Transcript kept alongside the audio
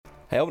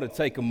Hey, I want to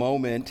take a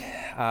moment.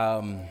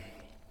 I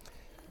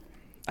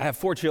have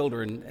 4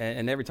 children,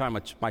 and every time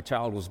my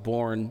child was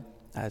born,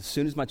 as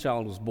soon as my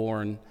child was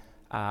born,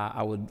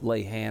 I would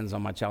lay hands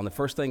on my child. And the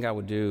first thing I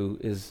would do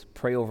is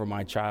pray over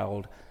my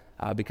child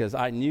because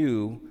I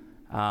knew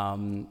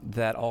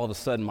that all of a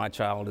sudden my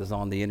child is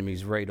on the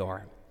enemy's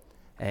radar,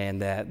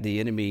 and that the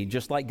enemy,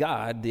 just like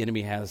God, the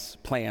enemy has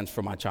plans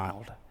for my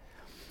child.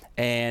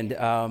 And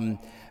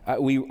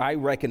I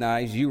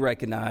recognize, you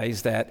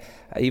recognize that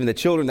even the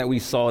children that we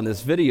saw in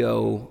this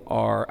video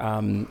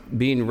are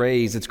being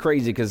raised. It's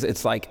crazy because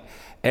it's like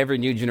every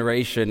new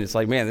generation, it's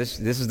like, man, this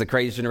is the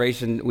craziest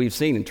generation we've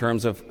seen in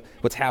terms of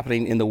what's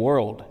happening in the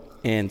world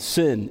and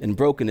sin and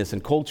brokenness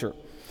and culture.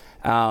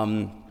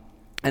 And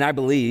I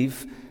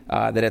believe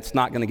that it's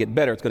not going to get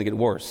better, it's going to get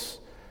worse.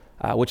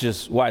 Which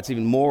is why it's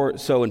even more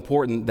so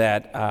important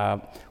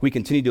that we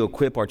continue to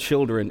equip our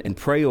children and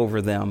pray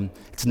over them.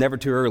 It's never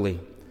too early,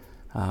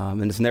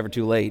 and it's never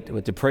too late,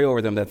 but to pray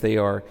over them that they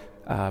are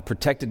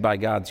protected by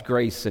God's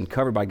grace and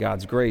covered by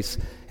God's grace,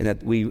 and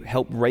that we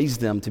help raise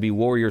them to be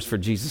warriors for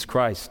Jesus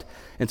Christ.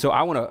 And so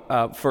I want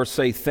to first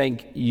say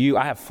thank you.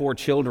 I have 4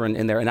 children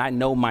in there, and I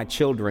know my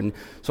children,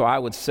 so I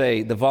would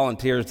say the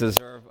volunteers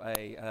deserve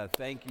a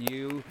thank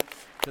you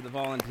to the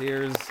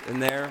volunteers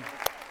in there.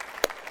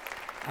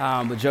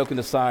 But joking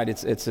aside,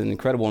 it's an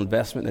incredible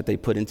investment that they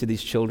put into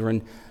these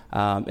children.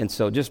 And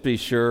so just be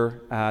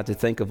sure to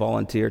thank a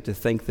volunteer, to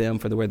thank them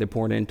for the way they're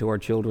pouring into our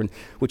children,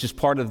 which is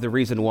part of the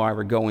reason why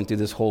we're going through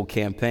this whole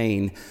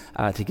campaign,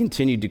 to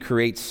continue to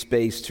create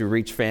space to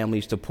reach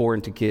families, to pour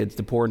into kids,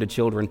 to pour into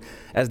children,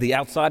 as the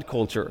outside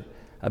culture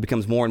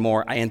becomes more and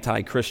more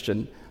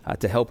anti-Christian,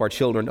 to help our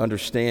children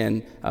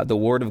understand the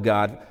Word of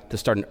God, to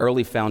start an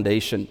early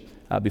foundation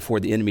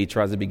before the enemy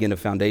tries to begin a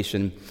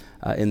foundation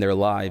in their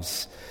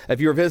lives.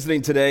 If you're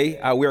visiting today,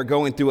 we are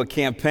going through a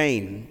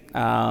campaign.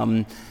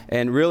 And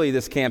really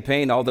this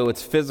campaign, although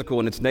it's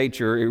physical in its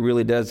nature, it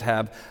really does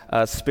have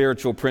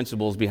spiritual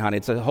principles behind it.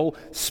 It's a whole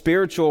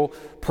spiritual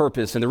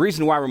purpose. And the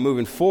reason why we're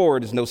moving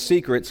forward is no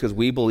secret. It's because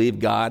we believe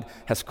God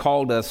has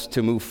called us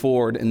to move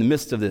forward in the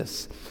midst of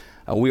this.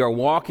 We are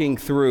walking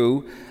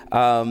through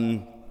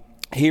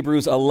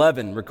Hebrews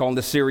 11. We're calling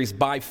the series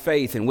By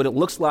Faith, and what it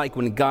looks like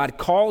when God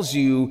calls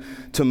you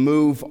to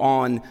move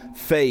on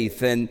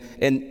faith. And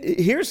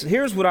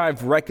here's what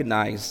I've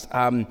recognized.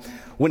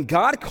 When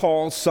God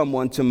calls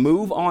someone to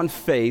move on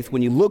faith,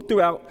 when you look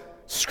throughout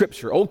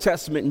Scripture, Old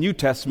Testament, New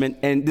Testament,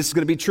 and this is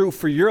going to be true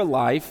for your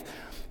life,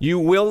 you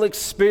will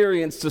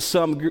experience to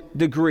some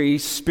degree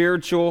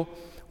spiritual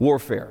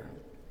warfare.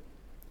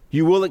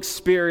 You will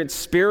experience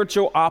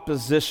spiritual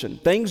opposition.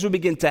 Things will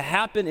begin to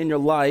happen in your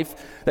life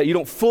that you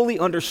don't fully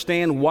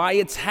understand why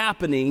it's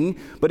happening,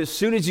 but as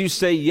soon as you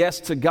say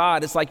yes to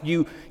God, it's like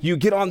you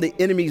get on the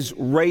enemy's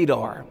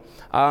radar.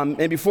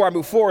 And before I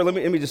move forward, let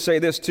me just say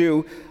this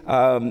too.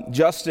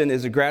 Justin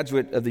is a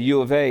graduate of the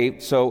U of A,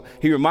 so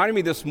he reminded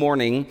me this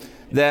morning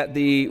that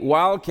the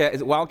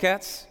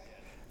Wildcats?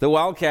 The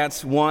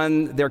Wildcats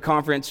won their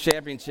conference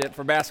championship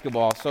for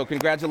basketball, so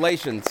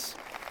congratulations.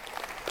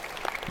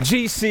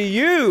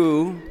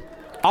 GCU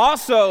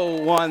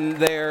also won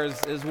theirs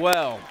as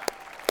well.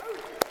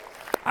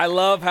 I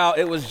love how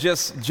it was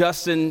just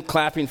Justin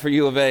clapping for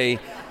U of A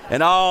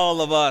and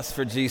all of us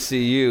for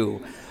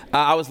GCU.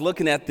 I was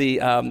looking at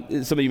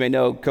some of you may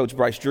know Coach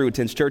Bryce Drew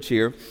attends church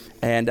here,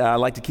 and I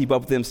like to keep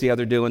up with them, see how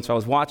they're doing. So I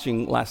was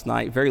watching last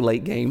night, very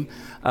late game,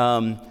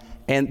 and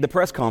the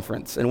press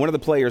conference. And one of the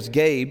players,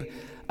 Gabe,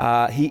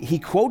 he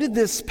quoted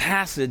this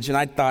passage, and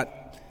I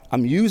thought,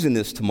 I'm using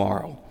this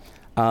tomorrow.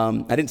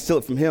 I didn't steal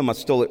it from him. I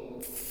stole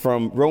it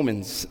from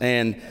Romans.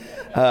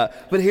 But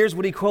here's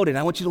what he quoted.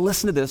 I want you to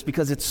listen to this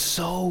because it's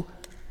so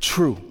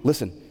true.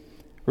 Listen,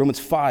 Romans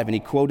 5, and he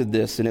quoted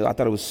this, and I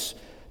thought it was,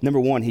 number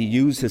one, he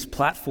used his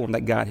platform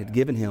that God had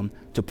given him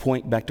to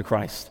point back to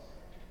Christ.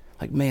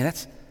 Like, man,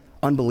 that's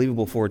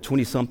unbelievable for a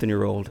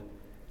 20-something-year-old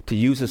to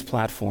use his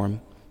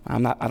platform.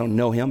 I don't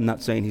know him. I'm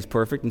not saying he's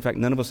perfect. In fact,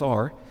 none of us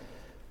are.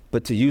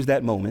 But to use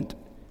that moment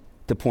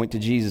to point to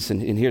Jesus,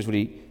 and here's what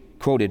he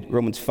quoted,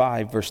 Romans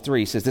 5, verse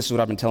 3, says, this is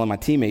what I've been telling my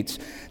teammates.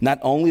 Not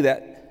only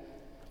that,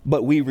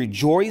 but we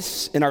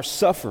rejoice in our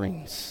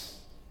sufferings.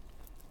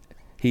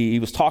 He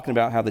was talking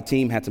about how the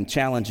team had some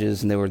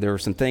challenges, and there were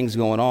some things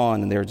going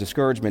on, and there was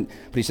discouragement.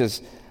 But he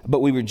says, but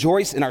we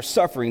rejoice in our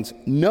sufferings,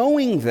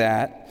 knowing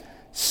that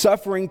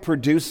suffering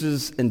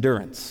produces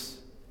endurance.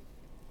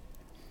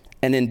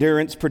 And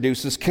endurance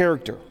produces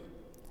character.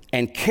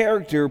 And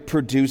character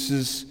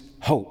produces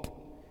hope.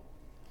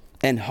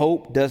 And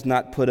hope does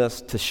not put us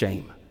to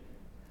shame.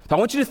 I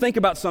want you to think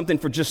about something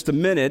for just a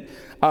minute.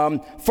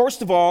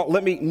 First of all,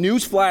 let me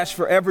newsflash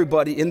for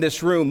everybody in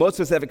this room. Most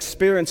of us have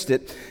experienced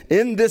it.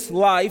 In this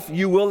life,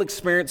 you will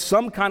experience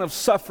some kind of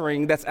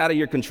suffering that's out of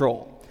your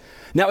control.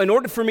 Now, in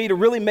order for me to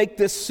really make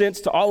this sense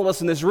to all of us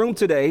in this room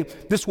today,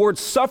 this word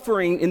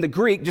suffering in the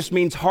Greek just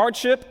means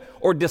hardship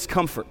or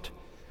discomfort.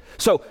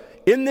 So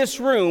in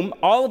this room,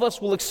 all of us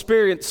will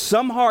experience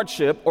some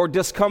hardship or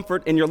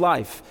discomfort in your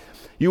life.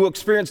 You will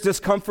experience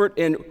discomfort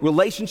in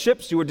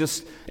relationships. You will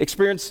just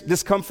experience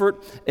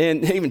discomfort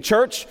in even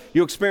church.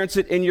 You'll experience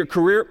it in your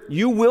career.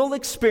 You will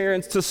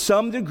experience to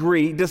some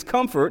degree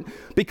discomfort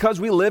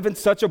because we live in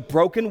such a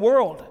broken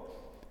world.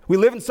 We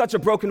live in such a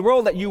broken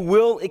world that you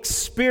will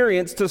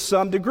experience to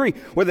some degree,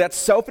 whether that's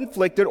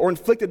self-inflicted or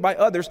inflicted by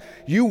others,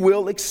 you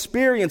will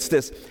experience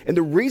this. And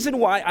the reason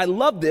why I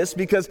love this,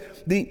 because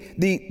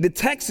the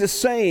text is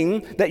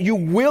saying that you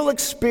will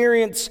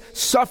experience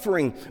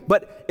suffering,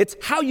 but it's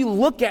how you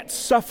look at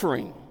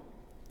suffering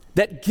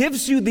that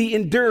gives you the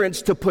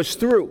endurance to push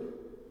through.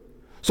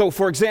 So,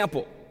 for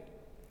example,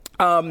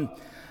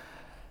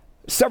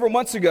 several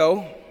months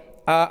ago,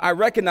 I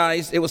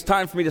recognized it was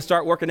time for me to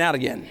start working out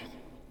again.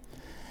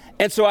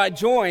 And so I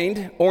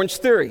joined Orange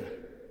Theory.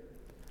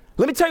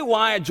 Let me tell you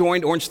why I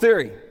joined Orange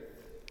Theory.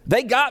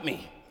 They got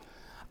me.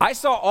 I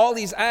saw all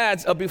these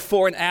ads of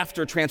before and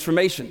after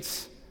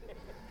transformations.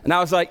 And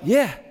I was like,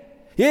 yeah,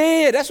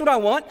 that's what I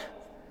want.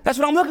 That's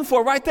what I'm looking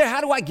for right there.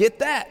 How do I get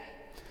that?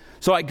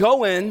 So I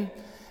go in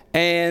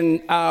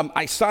and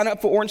I sign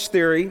up for Orange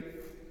Theory,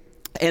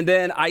 and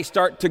then I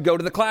start to go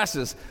to the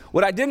classes.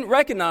 What I didn't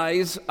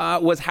recognize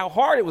was how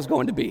hard it was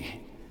going to be.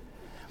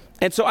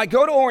 And so I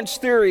go to Orange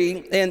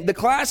Theory, and the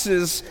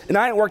classes, and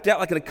I hadn't worked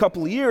out like in a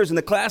couple of years, and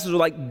the classes were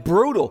like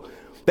brutal.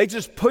 They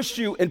just push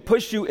you and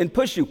push you and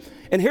push you.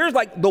 And here's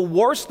like the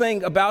worst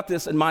thing about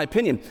this, in my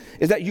opinion,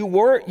 is that you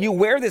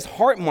wear this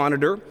heart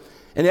monitor,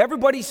 and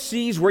everybody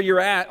sees where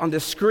you're at on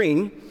this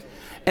screen,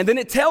 and then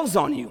it tells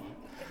on you.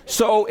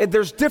 So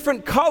there's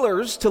different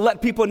colors to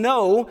let people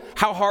know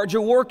how hard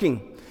you're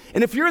working.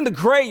 And if you're in the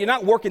gray, you're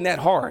not working that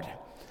hard.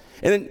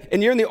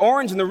 And you're in the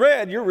orange and the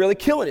red, you're really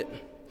killing it.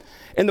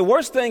 And the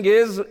worst thing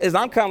is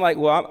I'm kind of like,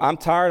 well, I'm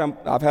tired.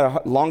 I've had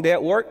a long day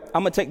at work.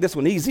 I'm going to take this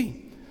one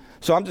easy.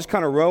 So I'm just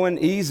kind of rowing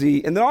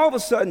easy. And then all of a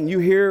sudden you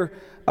hear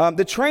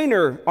the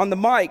trainer on the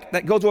mic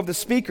that goes over the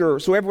speaker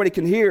so everybody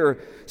can hear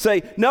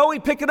say, "Noe,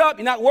 pick it up.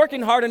 You're not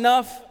working hard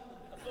enough."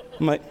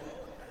 I'm like,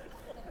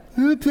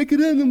 pick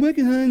it up. I'm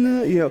working hard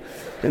enough.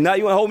 And now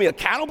you want to hold me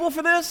accountable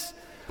for this?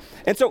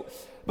 And so,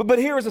 but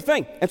here's the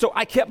thing. And so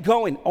I kept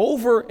going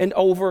over and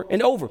over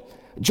and over.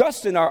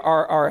 Justin,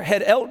 our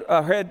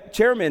head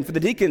chairman for the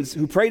deacons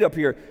who prayed up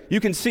here, you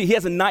can see he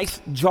has a nice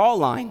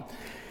jawline.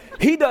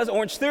 He does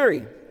Orange Theory.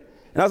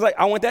 And I was like,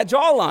 I want that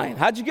jawline.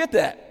 How'd you get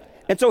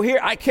that? And so here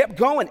I kept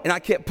going, and I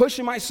kept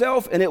pushing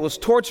myself, and it was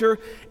torture,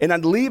 and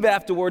I'd leave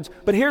afterwards.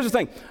 But here's the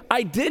thing.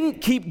 I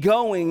didn't keep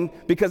going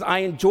because I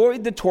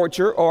enjoyed the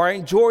torture, or I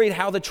enjoyed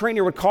how the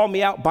trainer would call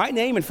me out by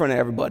name in front of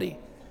everybody.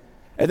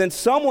 And then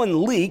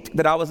someone leaked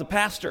that I was a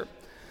pastor.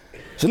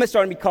 So then they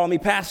started calling me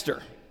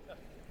pastor,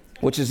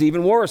 which is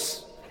even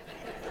worse.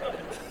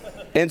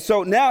 And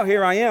so now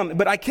here I am.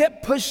 But I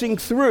kept pushing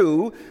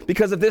through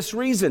because of this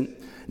reason.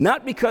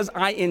 Not because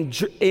I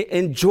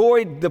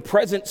enjoyed the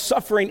present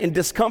suffering and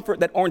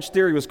discomfort that Orange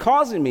Theory was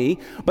causing me,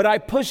 but I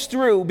pushed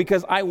through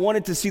because I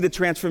wanted to see the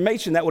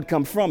transformation that would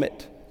come from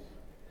it.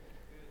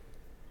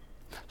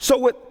 So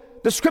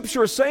what the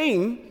scripture is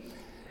saying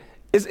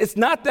is it's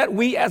not that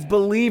we as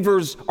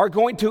believers are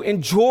going to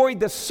enjoy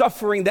the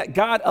suffering that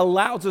God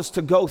allows us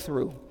to go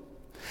through.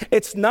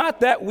 It's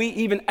not that we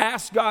even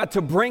ask God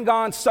to bring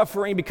on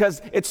suffering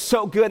because it's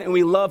so good and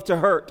we love to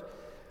hurt.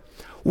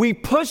 We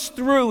push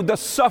through the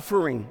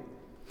suffering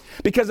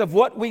because of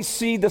what we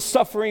see the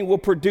suffering will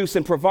produce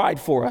and provide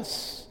for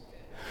us.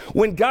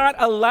 When God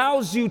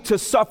allows you to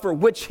suffer,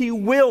 which He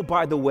will,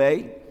 by the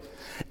way,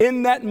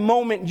 in that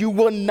moment you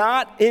will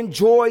not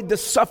enjoy the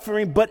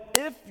suffering, but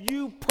if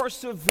you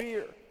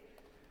persevere,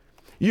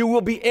 you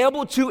will be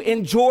able to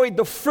enjoy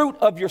the fruit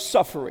of your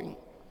suffering.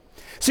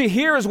 See,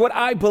 here's what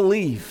I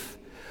believe.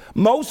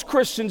 Most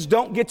Christians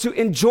don't get to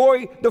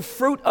enjoy the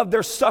fruit of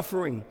their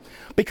suffering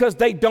because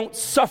they don't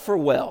suffer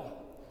well.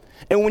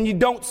 And when you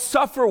don't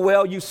suffer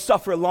well, you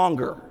suffer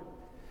longer.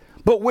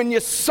 But when you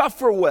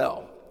suffer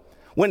well,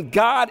 when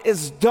God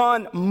is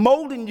done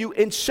molding you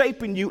and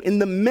shaping you in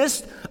the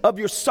midst of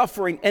your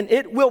suffering, and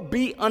it will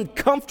be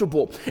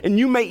uncomfortable, and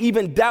you may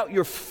even doubt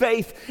your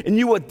faith, and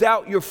you will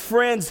doubt your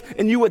friends,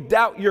 and you will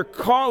doubt your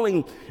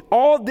calling.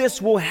 All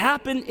this will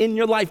happen in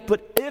your life,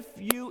 but if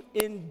you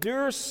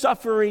endure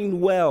suffering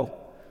well,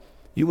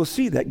 you will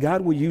see that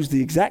God will use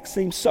the exact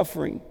same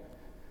suffering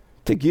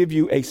to give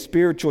you a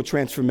spiritual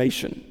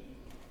transformation.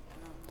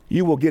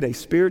 You will get a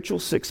spiritual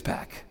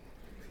six-pack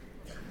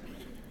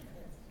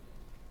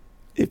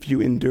if you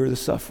endure the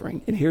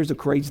suffering. And here's the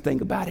crazy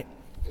thing about it.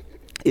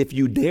 If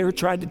you dare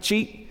try to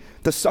cheat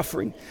the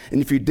suffering,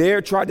 and if you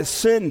dare try to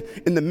sin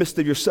in the midst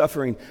of your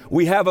suffering,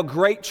 we have a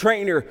great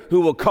trainer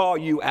who will call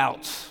you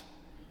out.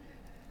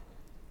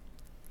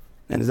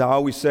 And as I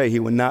always say, He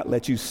will not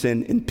let you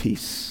sin in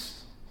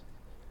peace.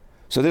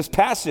 So this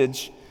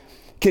passage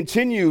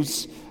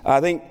continues,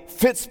 I think,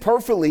 fits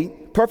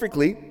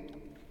perfectly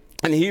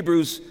in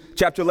Hebrews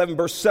chapter 11,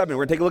 verse 7.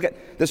 We're going to take a look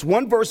at this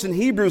one verse in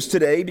Hebrews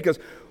today because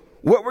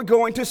what we're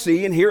going to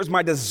see, and here's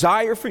my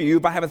desire for you,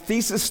 if I have a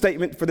thesis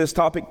statement for this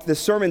topic, this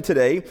sermon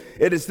today,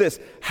 it is this: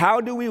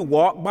 how do we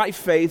walk by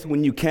faith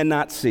when you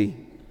cannot see?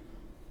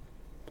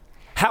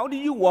 How do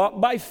you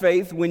walk by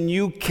faith when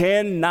you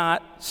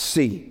cannot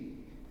see?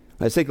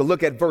 Let's take a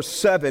look at verse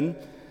 7.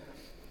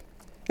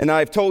 And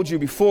I've told you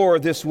before,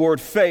 this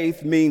word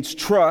faith means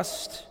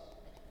trust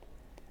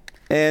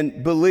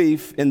and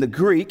belief in the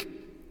Greek.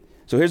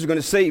 So here's what we're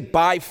going to say: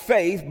 by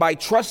faith, by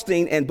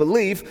trusting and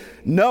belief,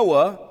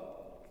 Noah,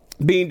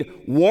 being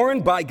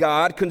warned by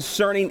God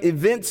concerning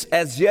events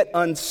as yet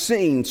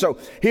unseen. So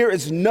here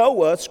is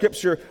Noah.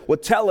 Scripture will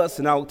tell us,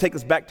 and I'll take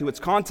us back to its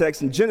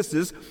context in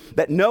Genesis,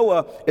 that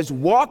Noah is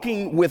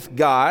walking with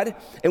God.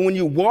 And when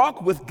you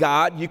walk with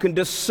God, you can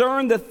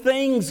discern the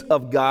things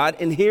of God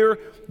and hear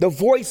the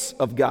voice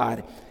of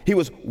God. He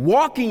was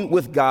walking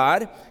with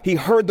God. He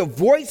heard the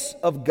voice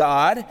of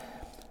God.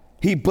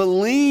 He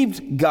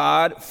believed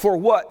God for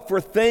what?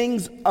 For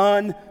things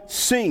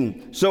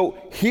unseen. So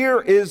here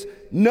is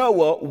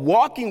Noah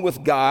walking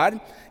with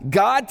God.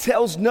 God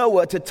tells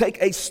Noah to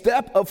take a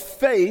step of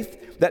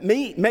faith that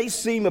may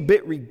seem a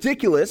bit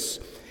ridiculous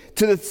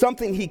to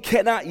something he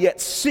cannot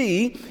yet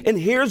see. And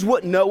here's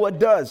what Noah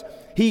does.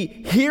 He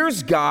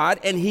hears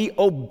God and he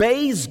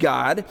obeys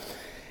God.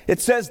 It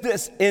says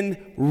this: in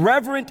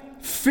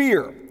reverent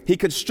fear, he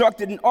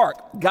constructed an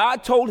ark.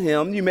 God told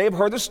him, you may have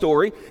heard the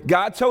story,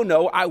 God told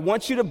Noah, I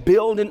want you to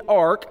build an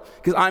ark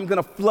because I'm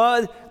going to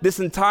flood this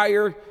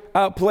entire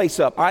place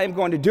up. I am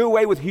going to do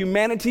away with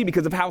humanity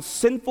because of how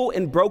sinful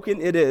and broken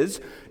it is.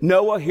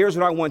 Noah, here's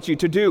what I want you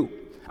to do.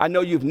 I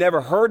know you've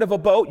never heard of a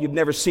boat. You've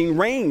never seen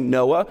rain,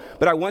 Noah,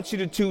 but I want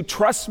you to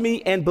trust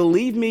me and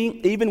believe me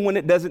even when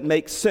it doesn't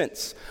make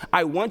sense.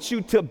 I want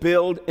you to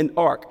build an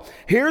ark.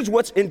 Here's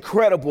what's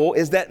incredible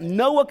is that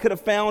Noah could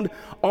have found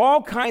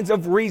all kinds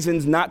of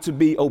reasons not to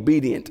be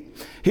obedient.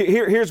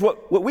 Here's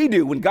what we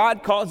do. When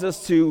God calls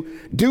us to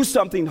do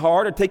something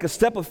hard or take a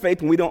step of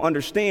faith and we don't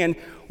understand,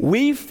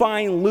 we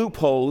find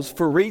loopholes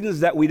for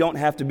reasons that we don't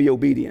have to be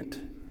obedient.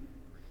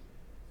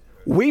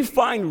 We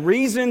find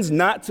reasons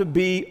not to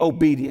be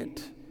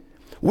obedient.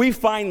 We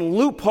find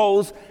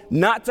loopholes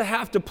not to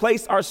have to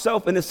place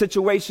ourselves in a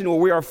situation where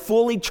we are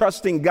fully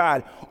trusting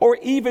God. Or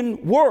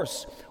even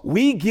worse,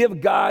 we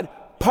give God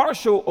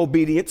partial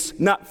obedience,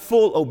 not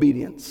full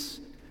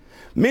obedience.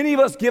 Many of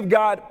us give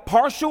God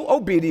partial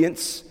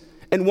obedience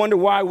and wonder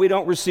why we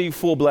don't receive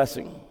full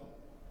blessing.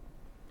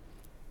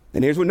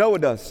 And here's what Noah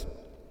does.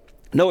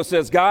 Noah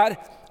says, God,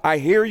 I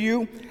hear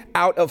you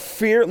out of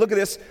fear. Look at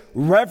this,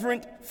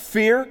 reverent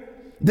fear.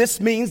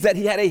 This means that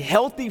he had a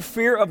healthy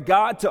fear of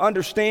God to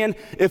understand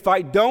if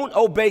I don't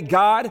obey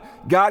God,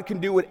 God can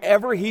do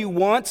whatever he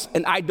wants,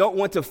 and I don't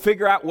want to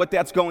figure out what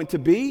that's going to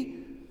be,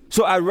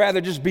 so I'd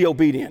rather just be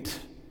obedient.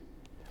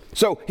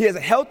 So he has a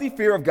healthy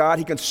fear of God.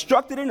 He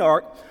constructed an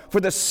ark for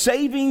the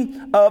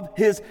saving of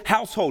his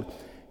household.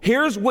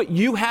 Here's what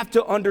you have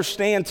to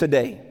understand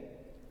today.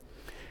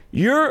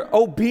 Your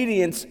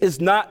obedience is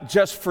not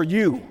just for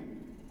you.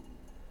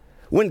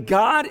 When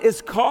God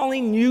is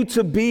calling you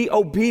to be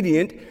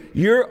obedient,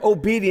 your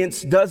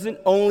obedience doesn't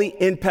only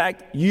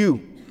impact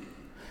you.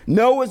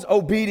 Noah's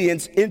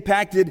obedience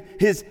impacted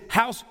his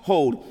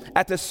household.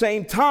 At the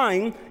same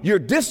time, your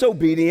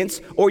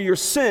disobedience or your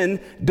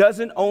sin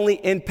doesn't only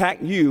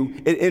impact you,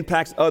 it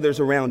impacts others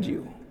around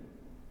you.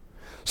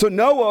 So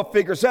Noah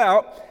figures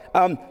out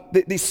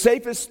the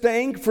safest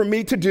thing for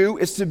me to do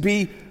is to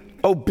be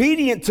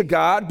obedient to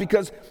God,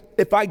 because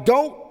if I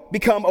don't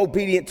become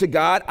obedient to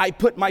God, I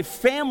put my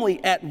family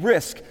at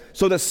risk.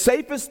 So the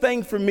safest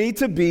thing for me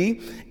to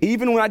be,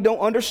 even when I don't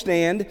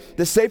understand,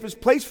 the safest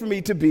place for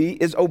me to be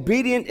is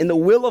obedient in the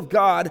will of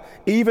God,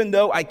 even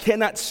though I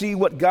cannot see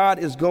what God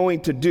is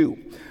going to do.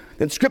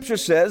 Then Scripture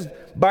says,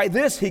 by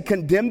this he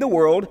condemned the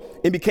world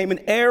and became an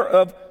heir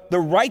of the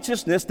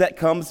righteousness that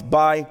comes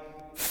by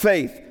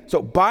faith.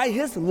 So by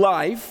his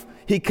life,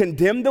 he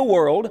condemned the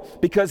world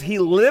because he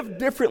lived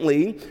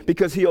differently,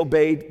 because he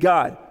obeyed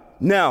God.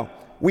 Now,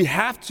 we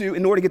have to,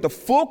 in order to get the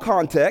full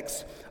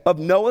context of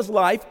Noah's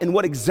life and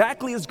what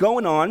exactly is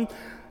going on,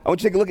 I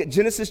want you to take a look at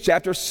Genesis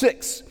chapter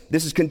 6.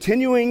 This is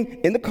continuing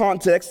in the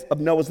context of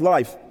Noah's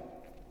life.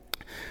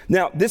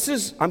 Now,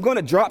 I'm going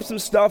to drop some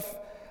stuff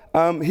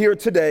here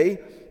today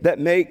that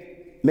may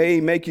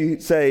make you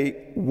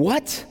say,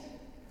 what?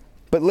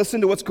 But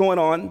listen to what's going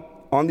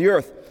on the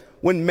earth.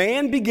 When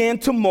man began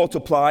to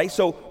multiply,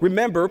 so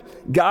remember,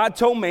 God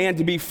told man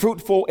to be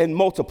fruitful and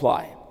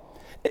multiply.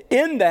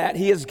 In that,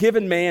 he has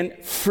given man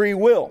free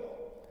will.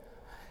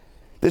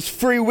 This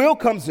free will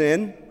comes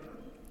in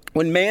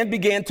when man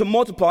began to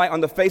multiply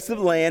on the face of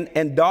the land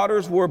and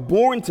daughters were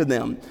born to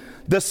them,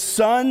 the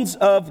sons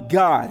of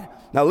God.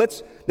 Now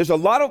there's a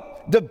lot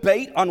of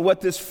debate on what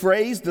this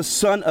phrase, the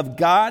son of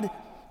God,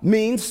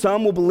 means.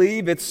 Some will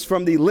believe it's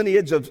from the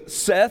lineage of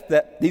Seth,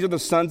 that these are the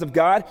sons of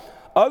God.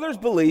 Others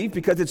believe,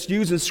 because it's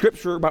used in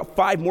Scripture about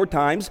 5 more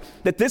times,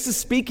 that this is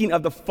speaking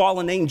of the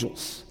fallen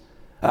angels.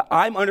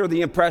 I'm under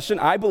the impression,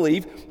 I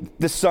believe,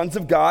 the sons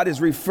of God is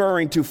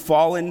referring to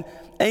fallen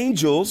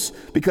angels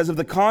because of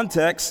the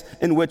context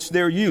in which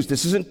they're used.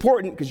 This is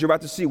important because you're about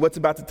to see what's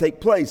about to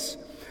take place.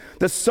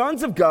 The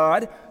sons of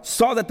God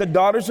saw that the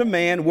daughters of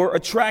man were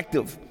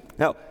attractive.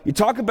 Now, you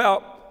talk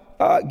about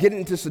getting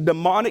into some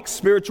demonic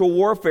spiritual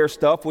warfare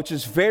stuff, which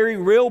is very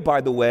real,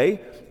 by the way.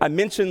 I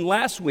mentioned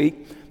last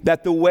week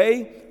that the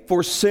way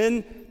for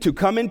sin to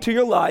come into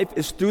your life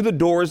is through the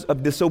doors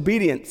of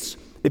disobedience.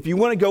 If you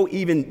want to go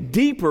even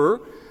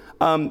deeper,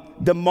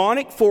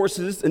 demonic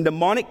forces and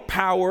demonic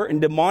power and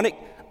demonic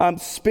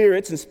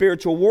spirits and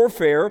spiritual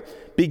warfare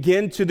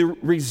begin to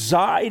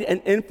reside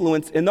and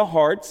influence in the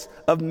hearts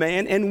of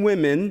men and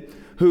women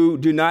who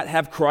do not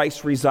have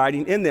Christ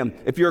residing in them.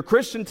 If you're a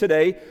Christian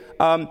today,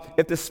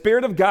 if the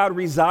Spirit of God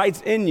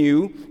resides in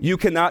you, you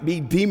cannot be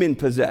demon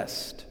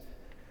possessed,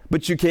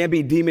 but you can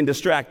be demon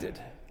distracted.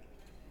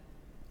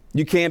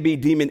 You can be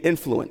demon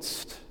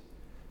influenced,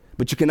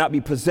 but you cannot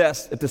be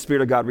possessed if the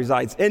Spirit of God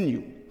resides in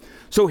you.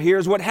 So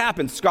here's what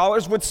happens.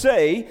 Scholars would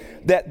say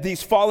that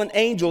these fallen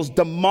angels,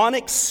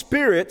 demonic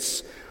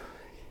spirits,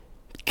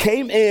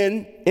 came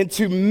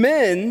into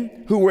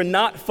men who were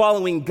not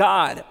following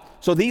God.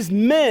 So these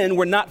men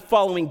were not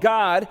following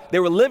God. They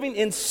were living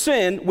in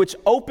sin, which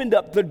opened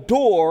up the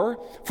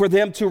door for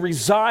them to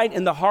reside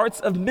in the hearts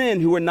of men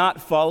who were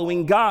not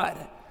following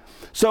God.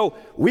 So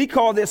we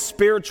call this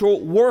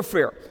spiritual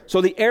warfare. So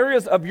the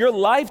areas of your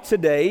life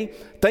today,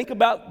 think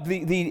about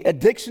the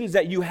addictions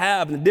that you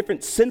have in the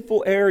different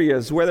sinful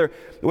areas, whether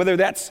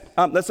that's,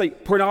 let's say,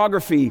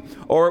 pornography,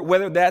 or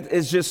whether that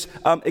is just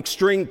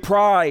extreme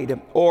pride,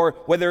 or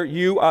whether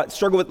you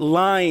struggle with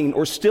lying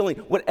or stealing,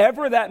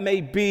 whatever that may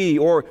be,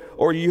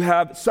 or you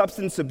have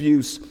substance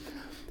abuse.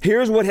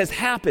 Here's what has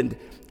happened.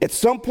 At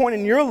some point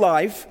in your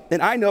life,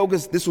 and I know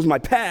because this was my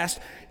past,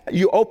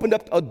 you opened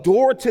up a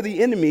door to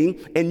the enemy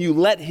and you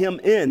let him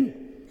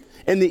in.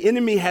 And the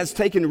enemy has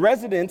taken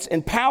residence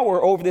and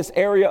power over this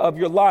area of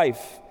your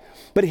life.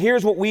 But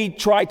here's what we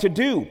try to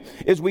do,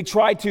 is we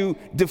try to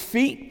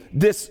defeat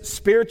this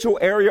spiritual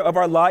area of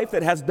our life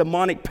that has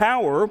demonic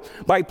power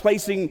by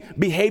placing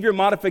behavior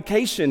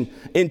modification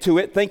into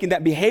it, thinking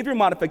that behavior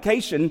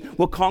modification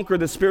will conquer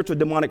the spiritual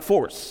demonic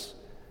force.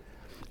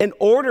 In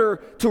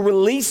order to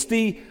release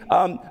the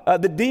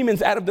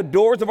demons out of the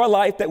doors of our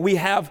life that we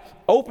have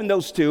opened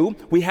those to,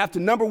 we have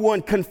to, number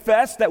one,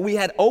 confess that we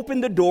had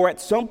opened the door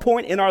at some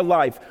point in our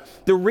life.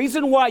 The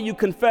reason why you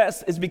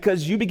confess is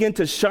because you begin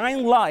to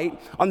shine light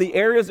on the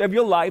areas of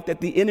your life that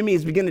the enemy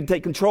is beginning to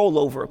take control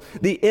over.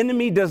 The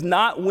enemy does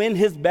not win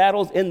his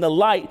battles in the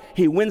light.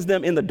 He wins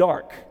them in the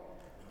dark.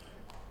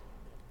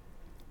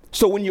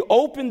 So when you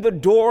open the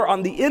door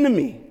on the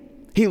enemy,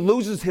 he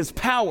loses his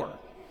power.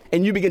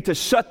 And you begin to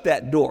shut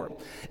that door.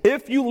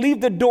 If you leave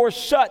the door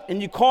shut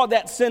and you call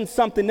that sin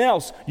something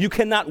else, you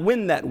cannot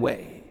win that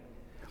way.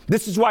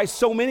 This is why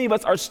so many of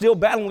us are still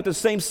battling with the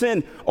same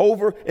sin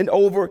over and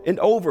over and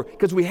over,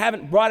 because we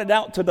haven't brought it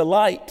out to the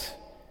light.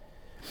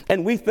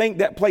 And we think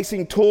that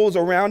placing tools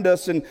around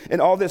us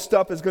and all this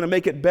stuff is going to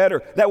make it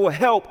better. That will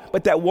help,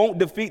 but that won't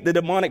defeat the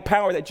demonic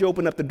power that you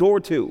open up the door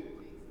to.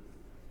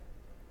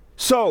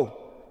 So,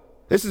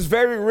 this is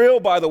very real,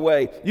 by the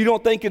way. You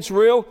don't think it's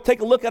real? Take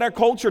a look at our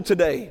culture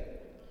today.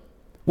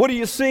 What are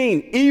you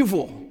seeing?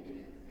 Evil.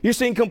 You're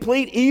seeing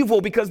complete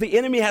evil because the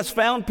enemy has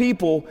found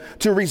people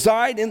to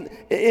reside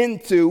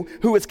into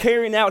who is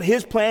carrying out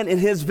his plan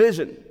and his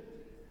vision.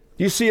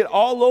 You see it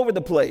all over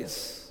the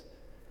place.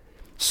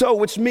 So,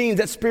 which means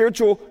that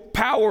spiritual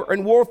power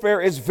and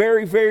warfare is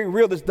very, very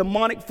real. This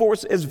demonic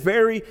force is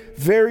very,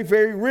 very,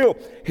 very real.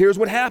 Here's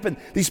what happened.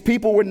 These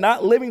people were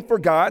not living for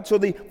God, so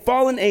the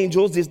fallen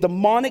angels, this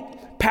demonic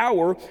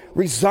power,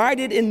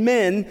 resided in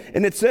men,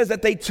 and it says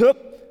that they took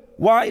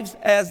wives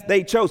as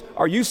they chose.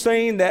 Are you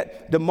saying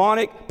that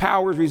demonic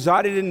powers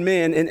resided in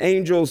men and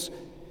angels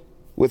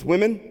with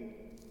women?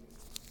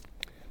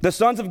 The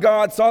sons of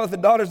God saw that the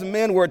daughters of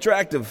men were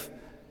attractive,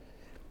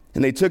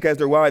 and they took as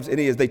their wives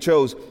any as they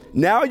chose.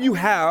 Now you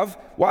have,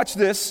 watch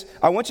this,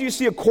 I want you to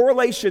see a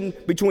correlation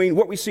between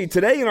what we see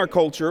today in our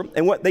culture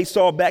and what they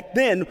saw back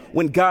then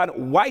when God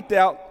wiped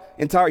out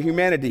entire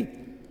humanity.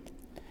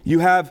 You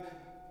have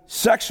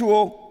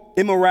sexual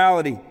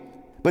immorality.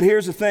 But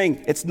here's the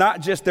thing, it's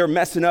not just they're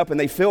messing up and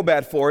they feel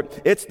bad for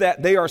it. It's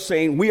that they are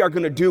saying we are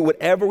going to do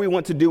whatever we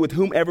want to do with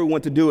whomever we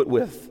want to do it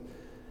with.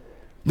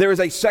 There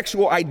is a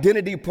sexual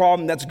identity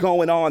problem that's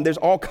going on. There's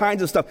all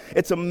kinds of stuff.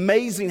 It's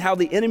amazing how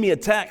the enemy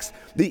attacks.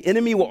 The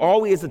enemy will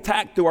always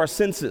attack through our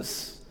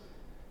senses.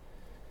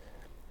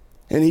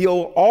 And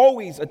he'll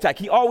always attack.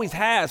 He always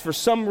has for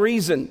some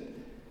reason.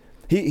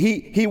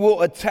 He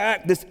will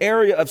attack this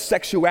area of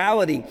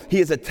sexuality. He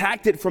has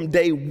attacked it from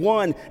day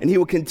one, and he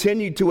will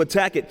continue to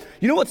attack it.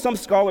 You know what some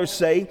scholars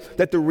say?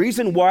 That the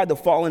reason why the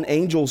fallen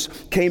angels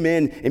came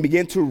in and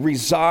began to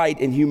reside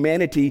in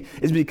humanity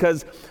is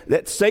because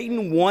that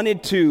Satan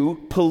wanted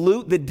to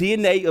pollute the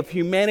DNA of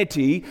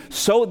humanity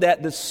so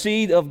that the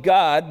seed of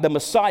God, the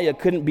Messiah,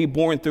 couldn't be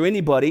born through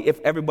anybody if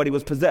everybody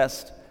was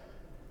possessed.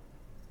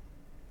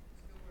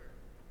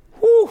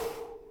 Whew.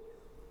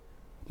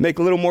 Make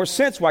a little more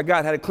sense why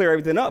God had to clear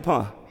everything up,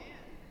 huh?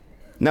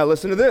 Now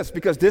listen to this,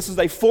 because this is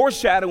a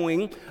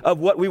foreshadowing of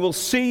what we will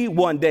see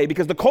one day,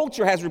 because the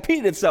culture has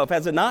repeated itself,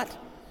 has it not?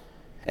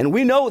 And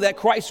we know that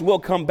Christ will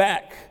come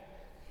back.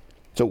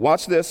 So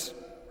watch this.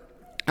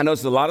 I know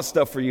there's a lot of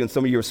stuff for you, and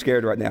some of you are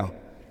scared right now.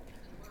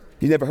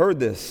 You never heard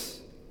this.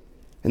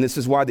 And this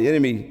is why the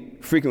enemy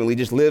frequently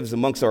just lives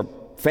amongst our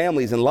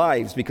families and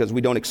lives, because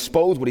we don't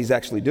expose what he's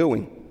actually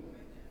doing.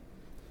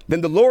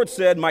 Then the Lord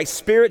said, my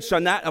spirit shall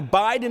not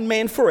abide in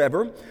man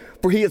forever,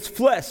 for he is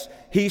flesh.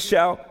 He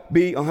shall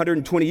be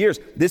 120 years.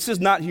 This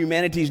is not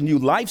humanity's new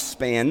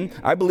lifespan.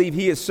 I believe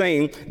he is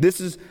saying this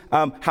is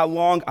how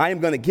long I am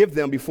going to give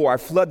them before I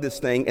flood this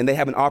thing, and they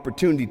have an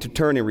opportunity to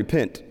turn and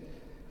repent.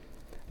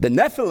 The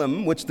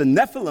Nephilim,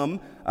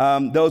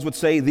 those would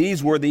say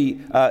these were the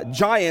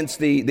giants,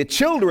 the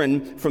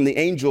children from the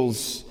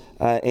angels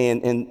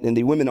and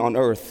the women on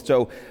earth.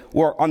 So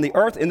were on the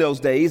earth in those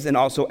days and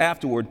also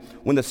afterward,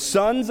 when the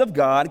sons of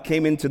God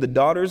came into the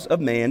daughters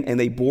of man and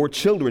they bore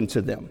children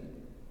to them.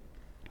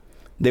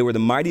 They were the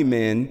mighty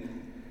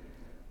men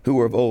who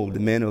were of old, the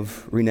men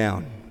of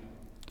renown.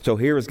 So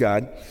here is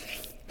God.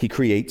 He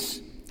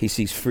creates. He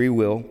sees free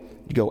will.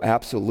 You go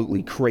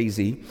absolutely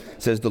crazy.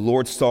 It says the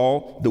Lord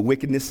saw the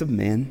wickedness of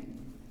man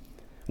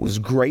was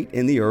great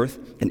in the earth,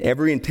 and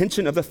every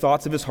intention of the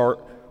thoughts of his heart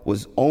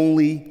was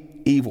only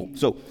evil.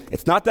 So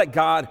it's not that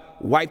God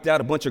wiped out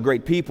a bunch of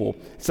great people.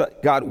 It's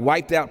that God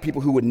wiped out people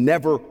who would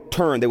never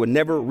turn. They would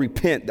never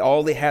repent.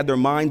 All they had their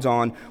minds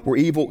on were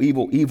evil,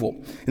 evil, evil.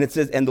 And it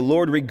says, and the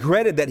Lord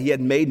regretted that he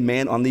had made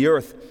man on the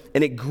earth,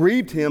 and it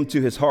grieved him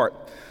to his heart.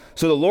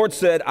 So the Lord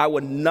said, I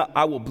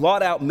will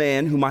blot out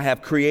man whom I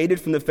have created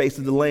from the face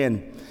of the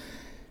land,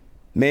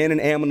 man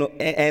and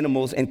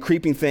animals and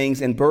creeping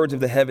things and birds of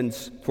the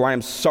heavens, for I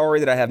am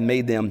sorry that I have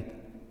made them.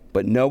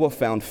 But Noah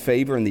found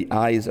favor in the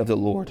eyes of the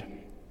Lord.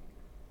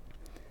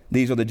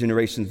 These are the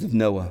generations of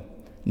Noah.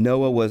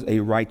 Noah was a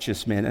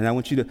righteous man. And I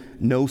want you to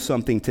know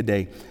something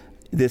today.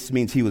 This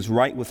means he was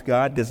right with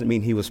God, doesn't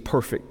mean he was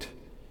perfect.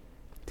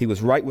 He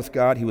was right with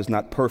God. He was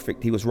not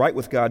perfect. He was right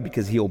with God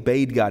because he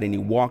obeyed God and he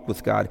walked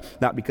with God,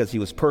 not because he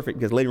was perfect,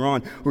 because later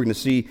on we're going to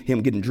see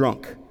him getting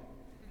drunk.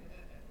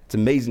 It's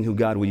amazing who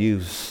God will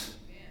use.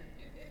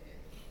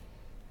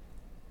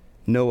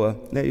 Noah,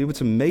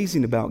 what's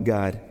amazing about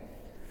God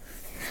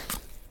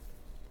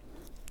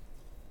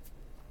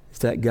is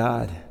that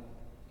God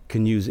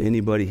can use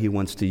anybody he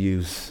wants to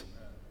use,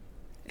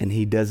 and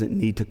he doesn't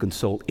need to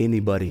consult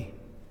anybody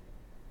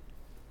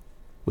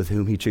with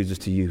whom he chooses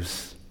to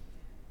use.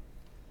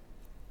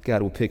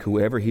 God will pick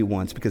whoever he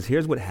wants, because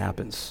here's what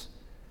happens.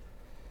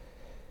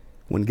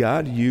 When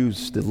God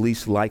used the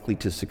least likely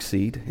to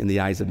succeed in the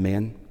eyes of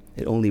man,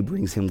 it only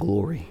brings him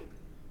glory.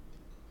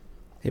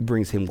 It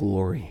brings him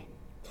glory.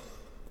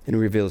 And it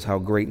reveals how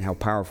great and how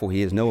powerful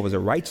he is. Noah was a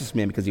righteous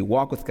man because he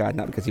walked with God,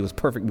 not because he was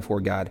perfect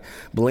before God.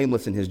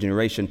 Blameless in his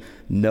generation,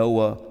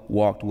 Noah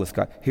walked with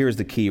God. Here's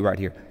the key right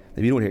here.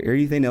 If you don't hear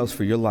anything else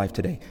for your life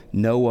today,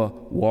 Noah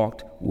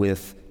walked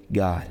with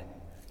God.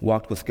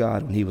 Walked with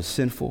God when he was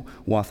sinful.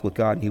 Walked with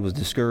God when he was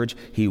discouraged.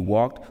 He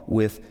walked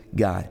with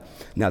God.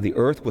 Now the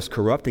earth was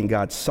corrupt in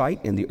God's sight,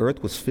 and the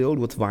earth was filled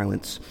with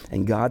violence.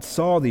 And God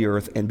saw the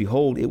earth, and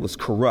behold, it was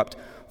corrupt,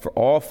 for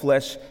all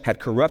flesh had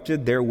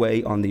corrupted their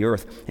way on the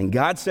earth. And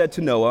God said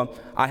to Noah,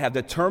 I have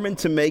determined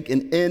to make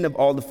an end of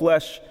all the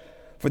flesh,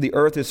 for the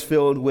earth is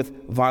filled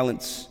with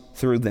violence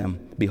through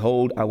them.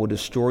 Behold, I will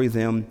destroy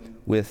them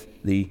with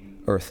the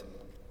earth.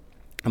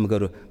 I'm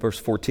going to go to verse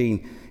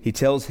 14. He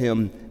tells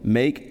him,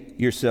 make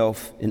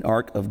yourself an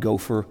ark of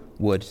gopher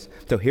wood.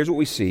 So here's what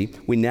we see.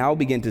 We now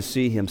begin to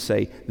see him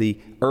say, the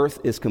earth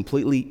is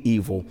completely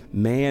evil.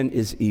 Man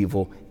is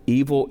evil.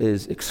 Evil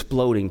is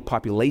exploding.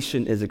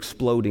 Population is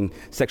exploding.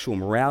 Sexual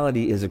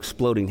morality is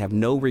exploding. Have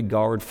no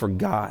regard for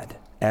God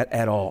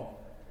at all.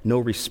 No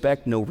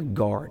respect, no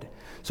regard.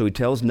 So he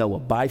tells Noah,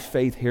 by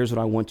faith, here's what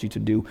I want you to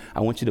do.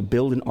 I want you to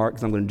build an ark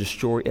because I'm going to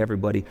destroy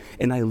everybody.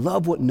 And I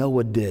love what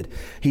Noah did.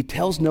 He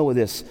tells Noah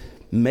this,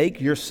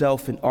 make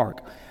yourself an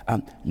ark.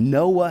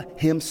 Noah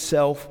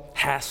himself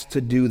has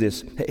to do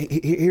this.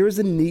 Here's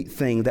a neat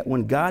thing, that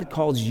when God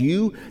calls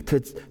you to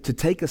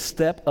take a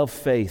step of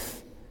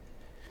faith,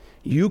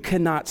 you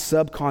cannot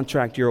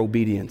subcontract your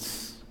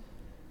obedience.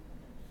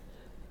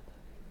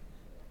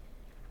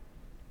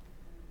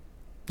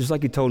 Just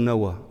like he told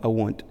Noah, I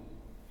want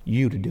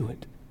you to do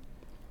it.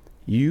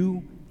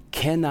 You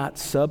cannot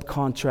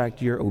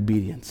subcontract your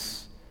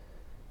obedience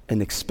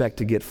and expect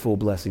to get full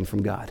blessing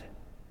from God.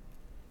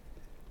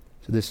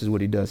 So this is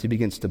what he does. He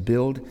begins to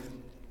build.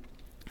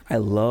 I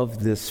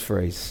love this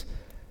phrase.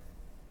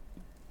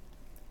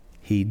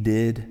 He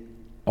did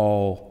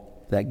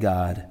all that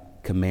God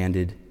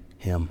commanded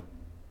him.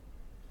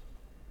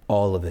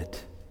 All of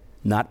it.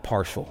 Not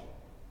partial.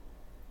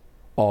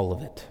 All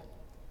of it.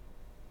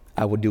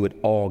 I will do it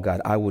all, God.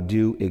 I will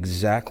do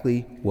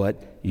exactly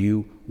what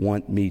you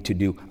want me to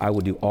do. I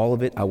will do all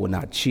of it. I will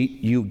not cheat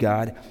you,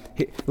 God.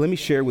 Here, let me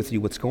share with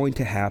you what's going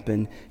to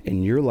happen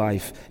in your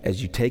life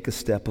as you take a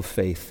step of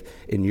faith.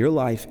 In your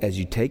life, as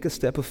you take a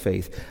step of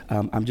faith,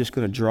 I'm just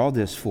going to draw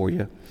this for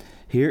you.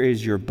 Here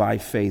is your by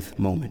faith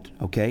moment,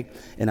 okay?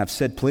 And I've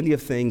said plenty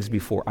of things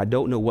before. I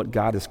don't know what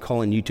God is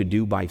calling you to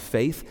do by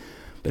faith,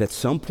 but at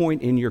some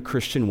point in your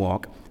Christian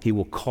walk, he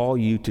will call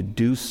you to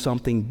do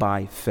something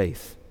by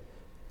faith.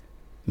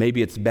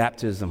 Maybe it's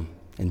baptism,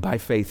 and by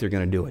faith you're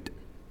going to do it.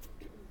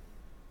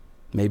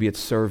 Maybe it's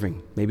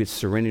serving. Maybe it's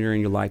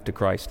surrendering your life to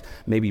Christ.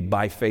 Maybe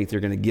by faith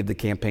you're going to give the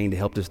campaign to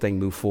help this thing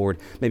move forward.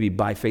 Maybe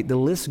by faith. The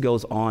list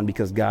goes on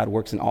because God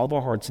works in all of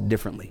our hearts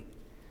differently.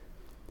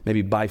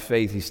 Maybe by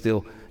faith he's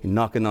still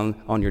knocking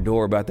on your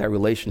door about that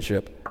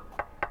relationship.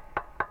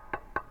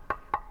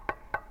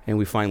 And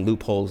we find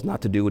loopholes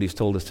not to do what he's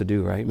told us to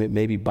do, right?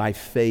 Maybe by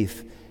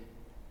faith.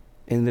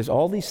 And there's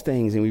all these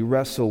things, and we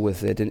wrestle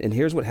with it. And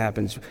here's what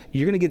happens.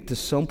 You're going to get to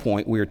some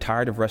point where you're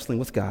tired of wrestling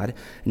with God,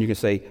 and you can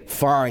say,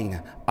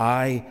 fine,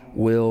 I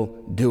will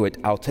do it.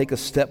 I'll take a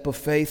step of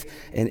faith,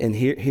 and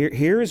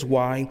here is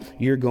why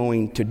you're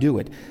going to do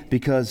it.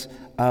 Because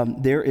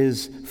there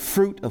is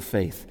fruit of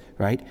faith,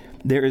 right?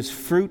 There is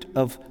fruit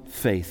of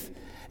faith.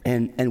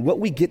 And what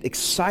we get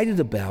excited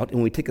about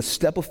when we take a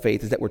step of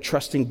faith is that we're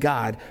trusting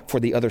God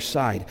for the other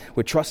side.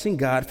 We're trusting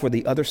God for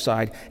the other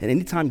side. And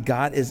anytime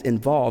God is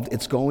involved,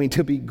 it's going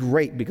to be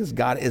great because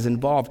God is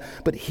involved.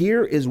 But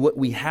here is what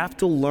we have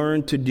to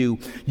learn to do.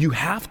 You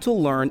have to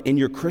learn in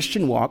your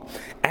Christian walk,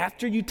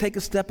 after you take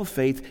a step of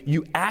faith,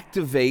 you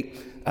activate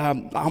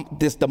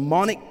this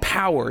demonic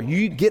power.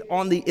 You get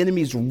on the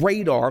enemy's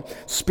radar.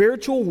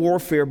 Spiritual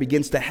warfare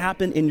begins to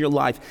happen in your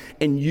life,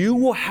 and you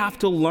will have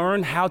to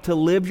learn how to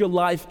live your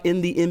life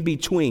in the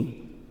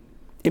in-between.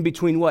 In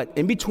between what?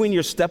 In between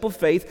your step of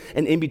faith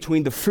and in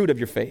between the fruit of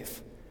your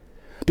faith.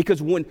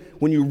 Because when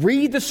you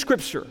read the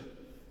scripture,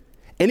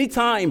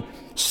 anytime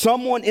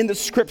someone in the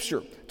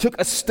scripture took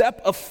a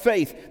step of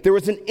faith, there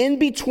was an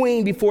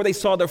in-between before they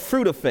saw the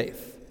fruit of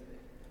faith.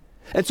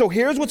 And so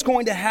here's what's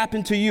going to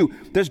happen to you.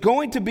 There's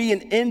going to be an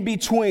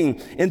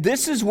in-between, and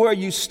this is where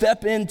you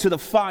step into the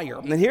fire.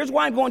 And here's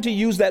why I'm going to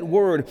use that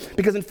word,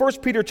 because in 1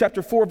 Peter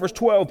chapter 4, verse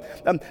 12,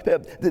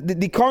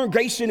 the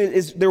congregation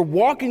they're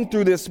walking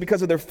through this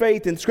because of their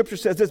faith, and Scripture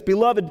says this,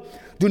 Beloved,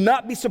 do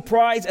not be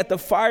surprised at the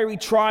fiery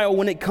trial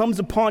when it comes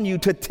upon you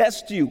to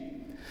test you,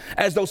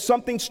 as though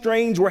something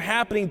strange were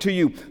happening to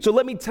you. So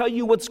let me tell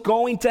you what's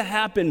going to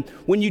happen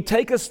when you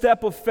take a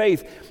step of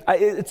faith.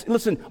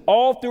 Listen,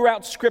 all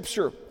throughout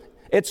Scripture,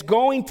 it's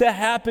going to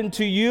happen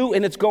to you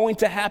and it's going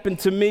to happen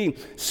to me.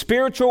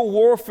 Spiritual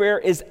warfare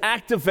is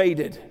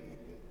activated.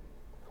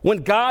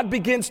 When God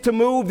begins to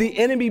move, the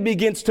enemy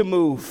begins to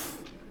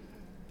move.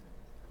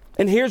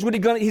 And here's what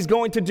he's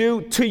going to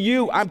do to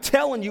you. I'm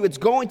telling you, it's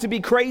going to be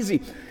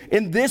crazy.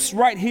 In this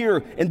right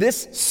here, in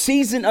this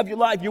season of your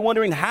life, you're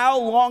wondering, how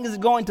long is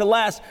it going to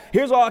last?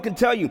 Here's all I can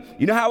tell you.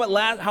 You know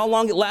how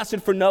long it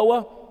lasted for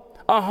Noah?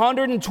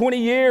 120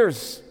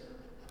 years.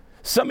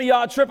 Some of y'all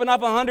are tripping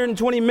off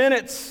 120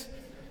 minutes.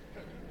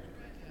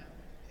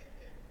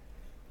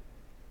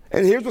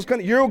 And here's what's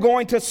you're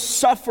going to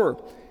suffer.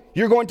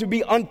 You're going to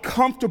be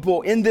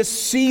uncomfortable in this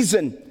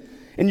season.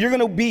 And you're going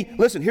to be,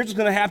 listen, here's what's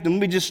going to happen.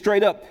 Let me just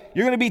straight up.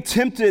 You're going to be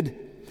tempted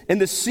in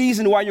the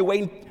season while you're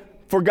waiting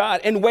for God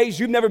in ways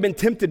you've never been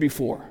tempted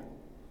before.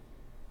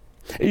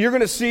 And you're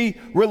going to see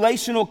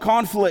relational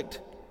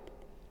conflict.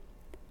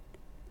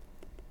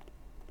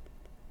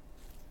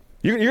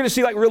 You're going to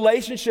see like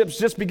relationships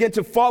just begin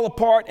to fall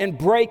apart and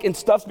break and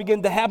stuff's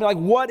begin to happen. Like,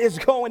 what is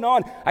going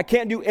on? I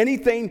can't do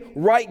anything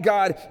right,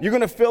 God. You're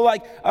going to feel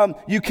like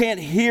you can't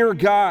hear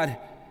God.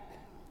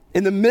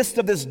 In the midst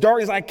of this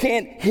darkness, I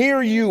can't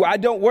hear you.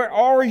 Where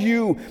are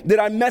you? Did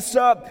I mess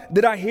up?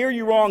 Did I hear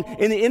you wrong?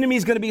 And the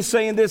enemy's going to be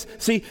saying this.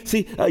 See,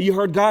 you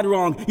heard God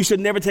wrong. You should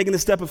have never taken the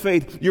step of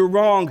faith. You're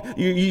wrong.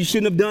 You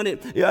shouldn't have done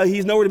it.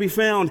 He's nowhere to be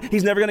found.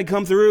 He's never going to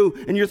come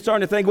through. And you're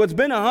starting to think, well, it's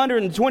been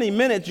 120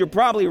 minutes. You're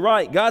probably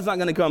right. God's not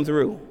going to come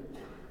through.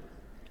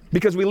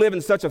 Because we live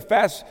in such a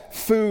fast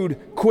food,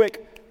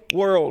 quick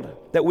world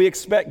that we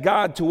expect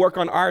God to work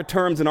on our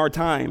terms and our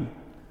time.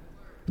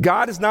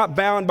 God is not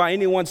bound by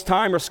anyone's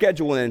time or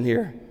schedule in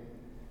here.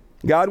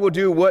 God will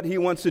do what he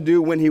wants to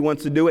do, when he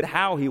wants to do it,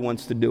 how he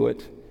wants to do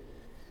it.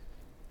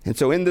 And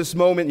so in this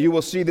moment, you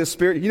will see this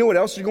spirit. You know what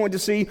else you're going to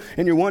see?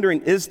 And you're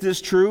wondering, is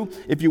this true?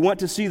 If you want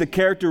to see the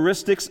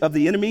characteristics of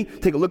the enemy,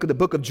 take a look at the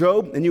book of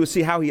Job, and you will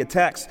see how he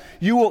attacks.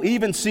 You will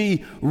even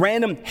see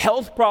random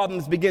health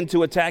problems begin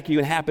to attack you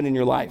and happen in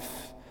your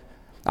life.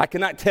 I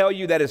cannot tell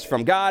you that it's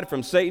from God,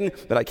 from Satan,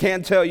 but I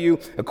can tell you,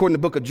 according to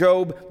the book of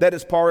Job, that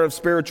is part of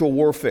spiritual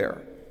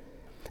warfare.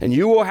 And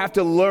you will have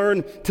to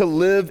learn to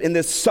live in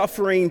this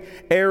suffering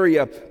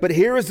area. But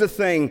here is the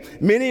thing.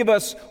 Many of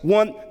us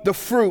want the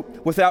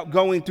fruit without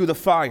going through the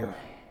fire.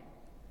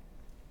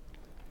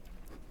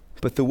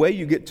 But the way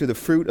you get to the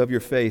fruit of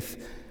your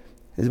faith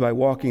is by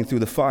walking through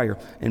the fire.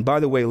 And by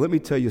the way, let me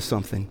tell you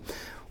something.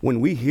 When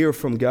we hear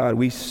from God,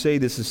 we say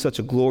this is such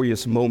a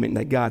glorious moment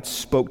that God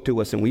spoke to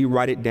us, and we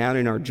write it down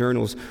in our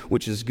journals,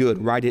 which is good.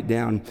 Write it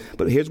down.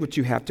 But here's what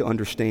you have to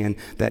understand,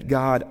 that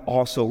God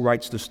also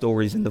writes the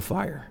stories in the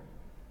fire.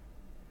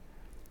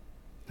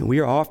 And we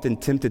are often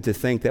tempted to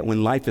think that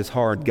when life is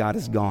hard, God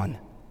is gone.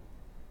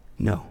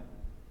 No,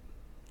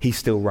 he's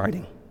still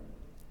writing.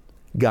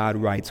 God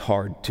writes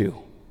hard too.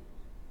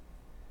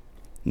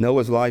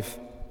 Noah's life,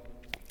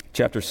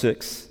 chapter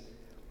 6.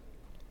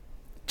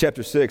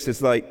 Chapter 6,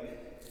 it's like,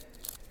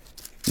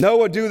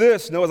 Noah, do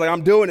this. Noah's like,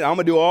 I'm doing it. I'm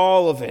going to do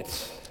all of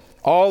it.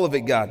 All of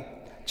it, God.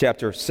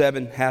 Chapter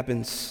 7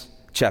 happens.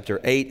 Chapter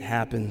 8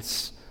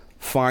 happens.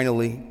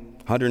 Finally,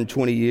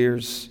 120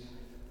 years.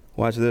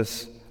 Watch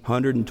this.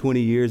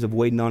 120 years of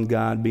waiting on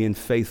God, being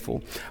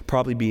faithful,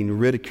 probably being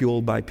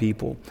ridiculed by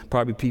people,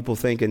 probably people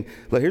thinking,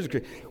 look,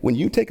 when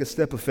you take a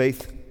step of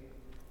faith,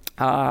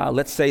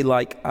 let's say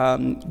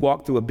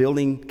walk through a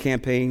building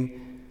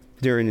campaign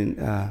during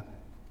an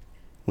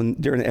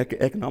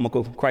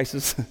economical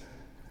crisis,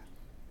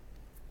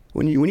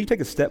 when you take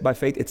a step by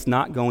faith, it's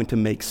not going to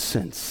make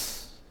sense.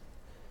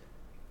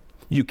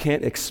 You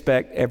can't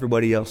expect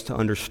everybody else to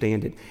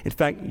understand it. In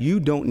fact, you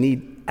don't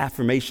need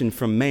affirmation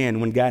from man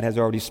when God has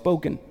already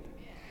spoken.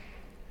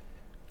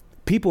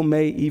 People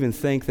may even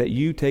think that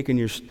you taking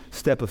your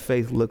step of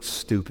faith looks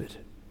stupid.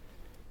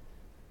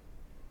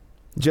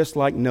 Just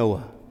like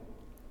Noah.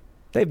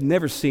 They've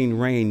never seen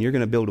rain. You're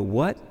going to build a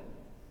what?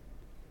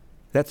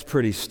 That's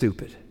pretty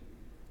stupid.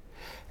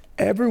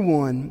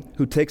 Everyone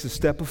who takes a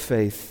step of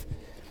faith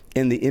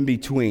in the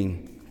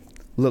in-between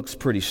looks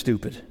pretty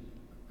stupid.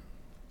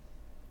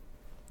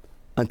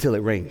 Until it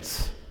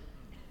rains.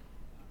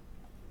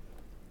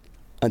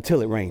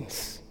 Until it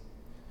rains.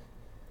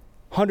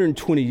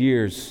 120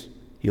 years,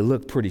 you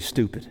look pretty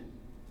stupid.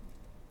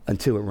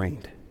 Until it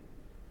rained.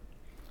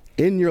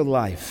 In your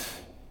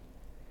life,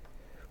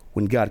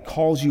 when God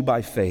calls you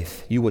by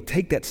faith, you will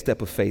take that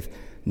step of faith.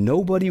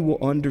 Nobody will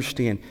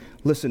understand.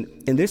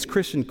 Listen, in this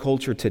Christian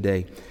culture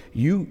today,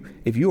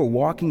 if you are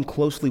walking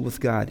closely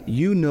with God,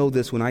 you know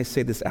this when I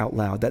say this out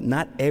loud, that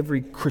not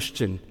every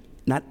Christian,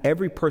 not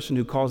every person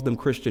who calls them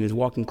Christian is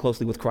walking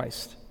closely with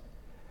Christ.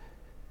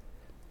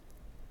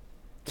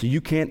 So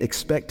you can't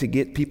expect to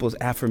get people's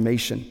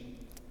affirmation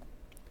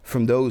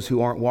from those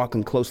who aren't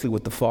walking closely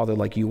with the Father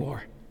like you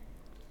are.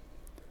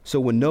 So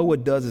what Noah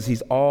does is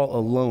he's all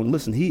alone.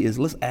 Listen,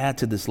 let's add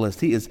to this list.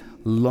 He is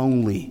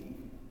lonely.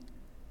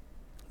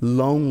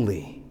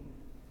 Lonely.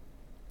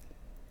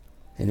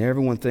 And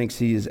everyone thinks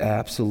he is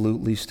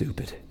absolutely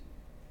stupid.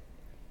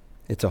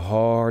 It's a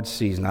hard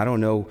season. I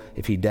don't know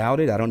if he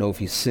doubted. I don't know if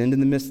he sinned in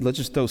the midst. Let's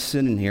just throw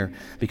sin in here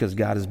because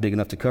God is big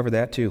enough to cover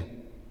that too.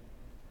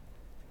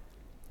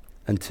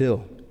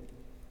 Until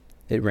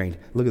it rained.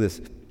 Look at this.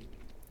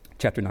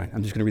 Chapter 9.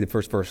 I'm just going to read the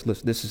first verse.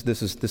 Listen,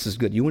 this is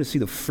good. You want to see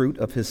the fruit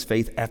of his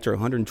faith after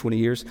 120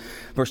 years?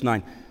 Verse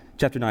 9.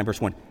 Chapter 9, verse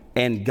 1.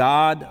 And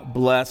God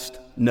blessed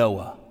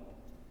Noah.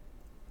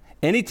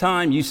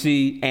 Anytime you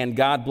see "and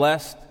God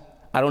blessed,"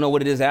 I don't know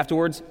what it is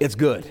afterwards, it's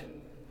good.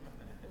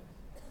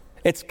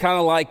 It's kind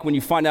of like when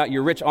you find out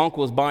your rich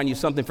uncle is buying you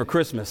something for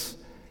Christmas.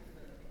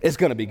 It's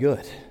going to be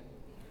good.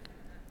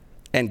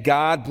 And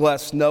God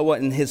blessed Noah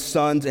and his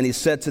sons, and he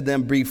said to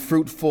them, be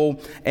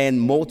fruitful and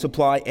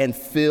multiply and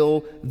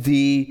fill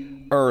the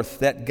earth.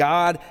 That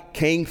God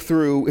came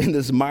through in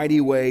this mighty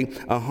way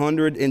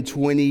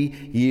 120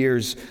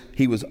 years.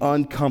 He was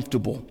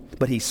uncomfortable,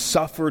 but he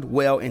suffered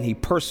well and he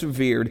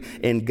persevered,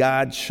 and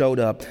God showed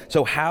up.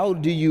 So how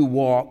do you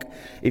walk?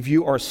 If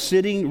you are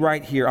sitting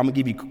right here, I'm going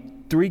to give you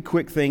 3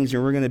 quick things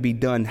and we're going to be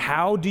done.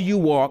 How do you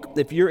walk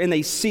if you're in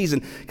a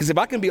season? Because if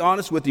I can be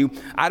honest with you,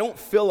 I don't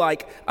feel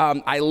like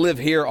I live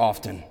here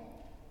often.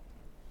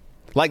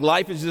 Like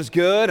life is just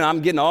good and I'm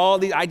getting all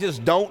these. I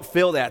just don't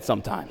feel that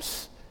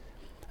sometimes.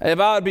 If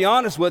I would be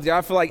honest with you,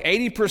 I feel like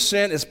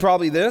 80% is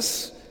probably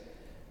this.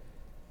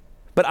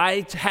 But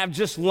I have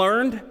just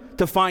learned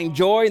to find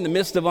joy in the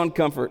midst of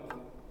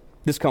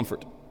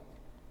discomfort.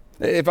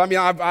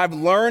 I've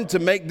learned to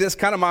make this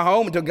kind of my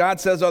home until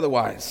God says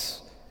otherwise.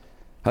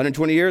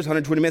 120 years,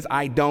 120 minutes,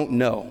 I don't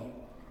know.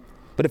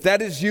 But if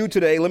that is you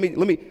today, let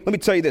me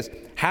tell you this.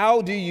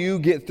 How do you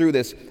get through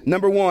this?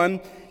 Number 1,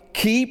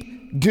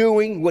 keep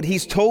doing what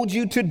he's told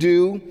you to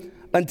do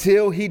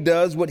until he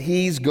does what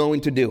he's going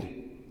to do.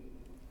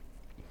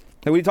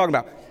 Now, what are you talking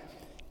about?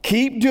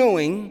 Keep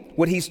doing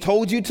what he's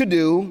told you to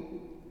do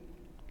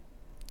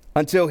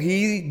until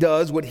he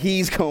does what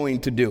he's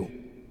going to do.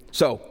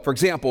 So, for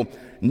example,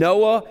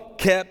 Noah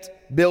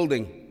kept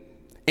building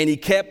and he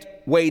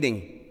kept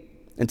waiting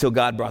until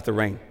God brought the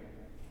rain.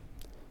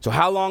 So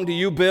how long do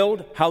you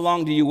build? How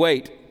long do you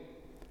wait?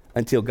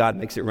 Until God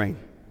makes it rain.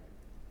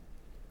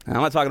 Now,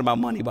 I'm not talking about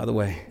money, by the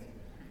way.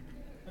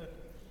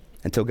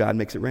 Until God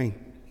makes it rain.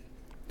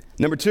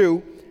 Number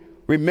 2,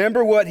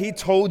 remember what he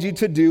told you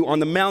to do on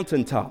the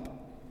mountaintop,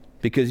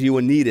 because you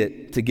will need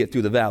it to get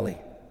through the valley.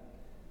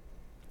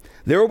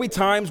 There will be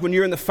times when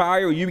you're in the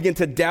fire or you begin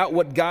to doubt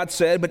what God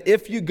said, but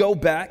if you go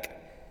back,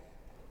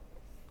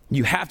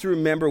 you have to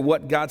remember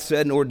what God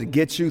said in order to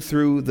get you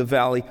through the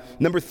valley.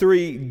 Number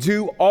 3,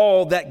 do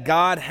all that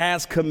God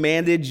has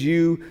commanded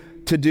you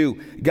to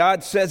do.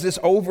 God says this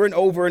over and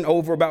over and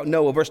over about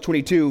Noah. Verse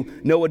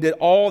 22, Noah did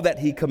all that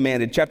he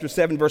commanded. Chapter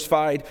 7, verse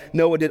 5,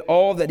 Noah did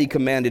all that he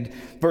commanded.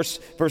 Verse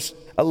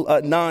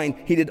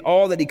 9, he did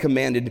all that he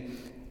commanded.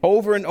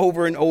 Over and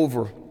over and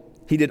over,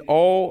 he did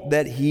all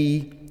that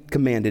he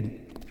commanded.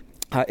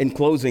 In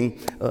closing,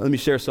 let me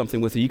share something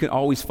with you. You can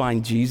always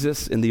find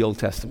Jesus in the Old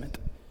Testament.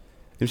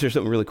 Let me share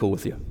something really cool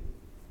with you.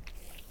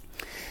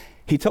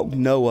 He told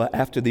Noah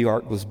after the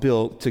ark was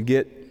built to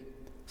get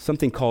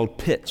something called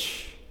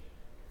pitch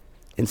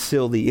and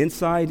seal the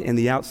inside and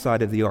the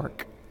outside of the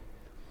ark.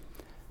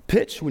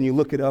 Pitch, when you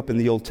look it up in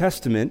the Old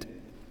Testament,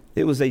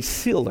 it was a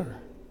sealer.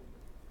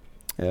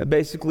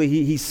 Basically,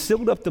 he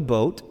sealed up the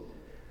boat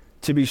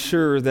to be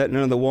sure that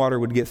none of the water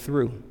would get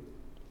through.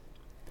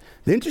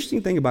 The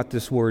interesting thing about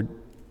this word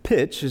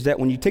pitch is that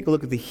when you take a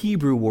look at the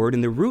Hebrew word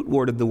and the root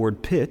word of the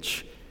word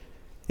pitch,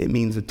 it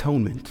means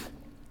atonement.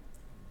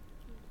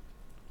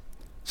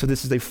 So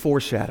this is a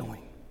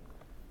foreshadowing.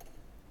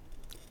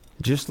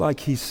 Just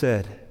like he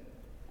said,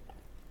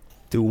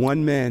 through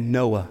one man,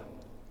 Noah,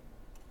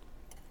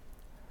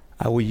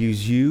 I will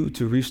use you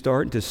to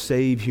restart and to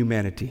save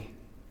humanity.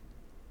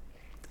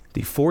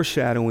 The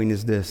foreshadowing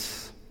is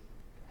this,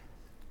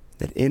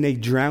 that in a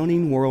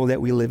drowning world that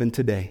we live in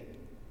today,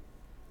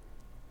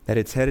 that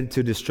it's headed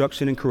to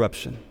destruction and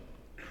corruption,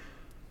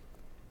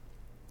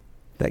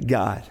 that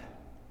God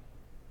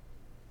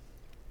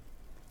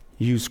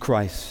used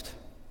Christ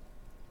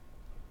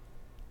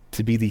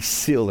to be the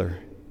sealer,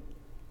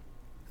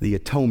 the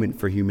atonement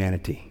for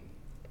humanity,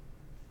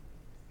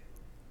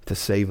 to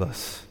save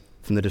us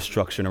from the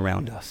destruction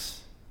around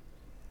us.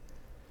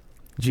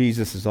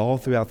 Jesus is all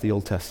throughout the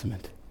Old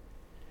Testament.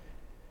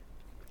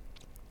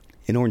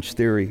 In Orange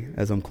Theory,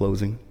 as I'm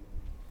closing,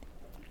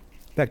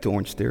 back to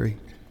Orange Theory,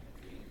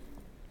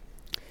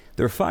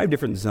 there are 5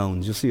 different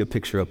zones. You'll see a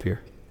picture up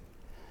here.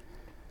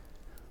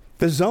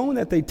 The zone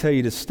that they tell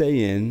you to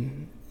stay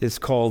in is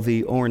called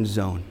the orange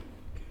zone.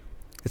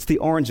 It's the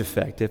orange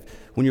effect.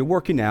 When you're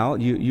working out,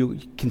 you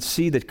can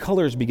see that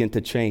colors begin to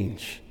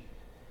change.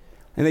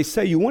 And they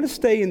say you want to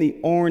stay in the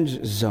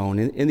orange zone.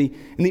 In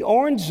the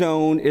orange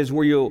zone is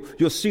where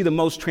you'll see the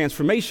most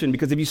transformation,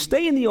 because if you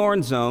stay in the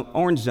orange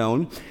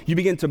zone, you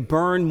begin to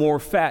burn more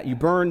fat, you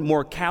burn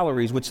more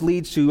calories, which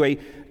leads to a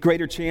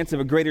greater chance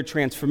of a greater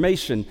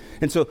transformation.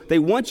 And so they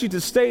want you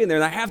to stay in there.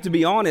 And I have to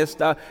be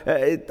honest,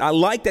 I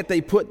like that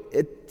they put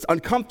it's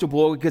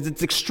uncomfortable, because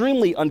it's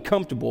extremely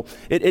uncomfortable.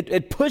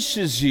 It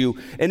pushes you,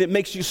 and it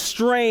makes you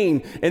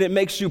strain, and it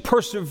makes you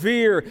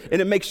persevere,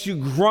 and it makes you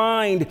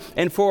grind.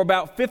 And for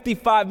about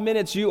 55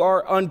 minutes, you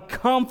are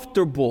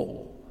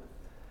uncomfortable.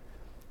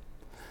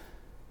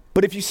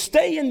 But if you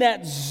stay in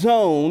that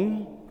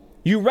zone,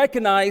 you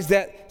recognize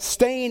that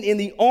staying in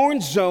the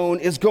orange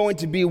zone is going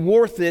to be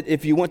worth it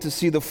if you want to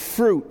see the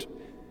fruit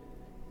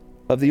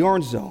of the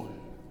orange zone.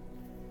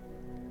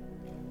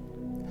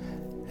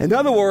 In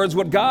other words,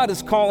 what God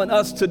is calling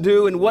us to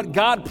do and what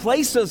God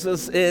places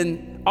us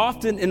in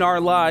often in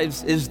our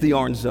lives is the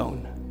orange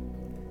zone.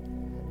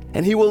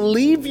 And He will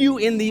leave you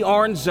in the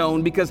orange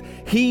zone because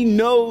He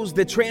knows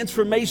the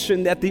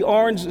transformation that the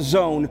orange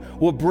zone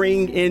will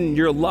bring in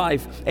your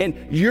life. And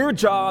your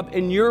job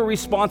and your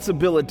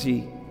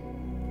responsibility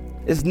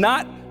is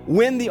not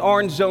when the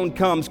orange zone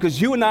comes, because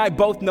you and I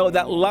both know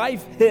that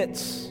life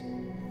hits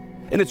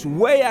and it's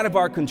way out of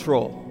our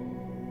control.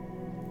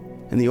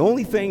 And the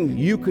only thing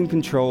you can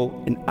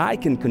control and I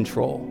can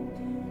control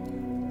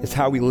is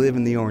how we live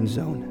in the orange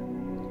zone.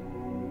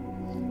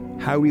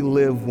 How we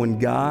live when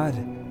God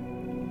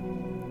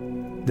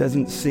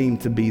doesn't seem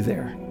to be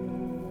there.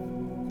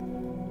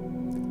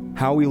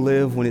 How we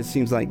live when it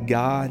seems like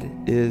God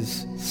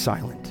is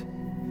silent.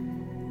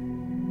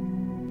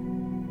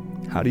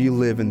 How do you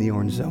live in the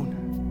orange zone?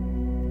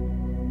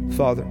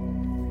 Father,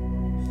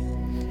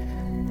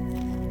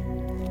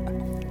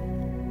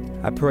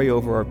 I pray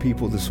over our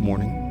people this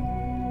morning.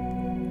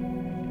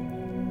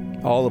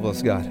 All of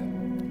us, God.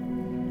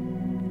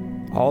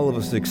 All of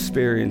us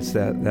experience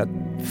that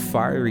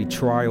fiery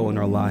trial in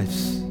our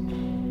lives.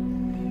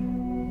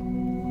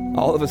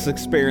 All of us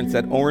experience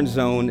that orange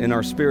zone in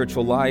our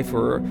spiritual life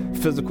or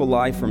physical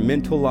life or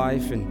mental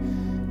life,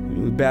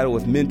 and we battle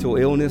with mental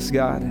illness,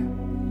 God.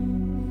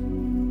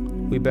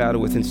 We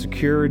battle with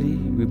insecurity,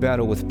 we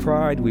battle with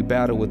pride, we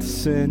battle with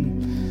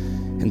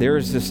sin. And there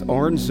is this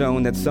orange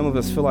zone that some of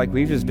us feel like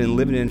we've just been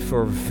living in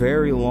for a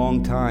very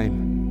long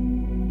time.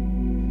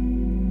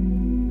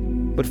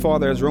 But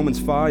Father, as Romans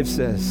 5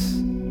 says,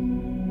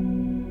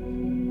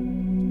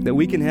 that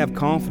we can have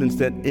confidence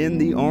that in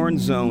the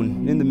orange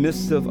zone, in the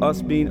midst of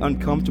us being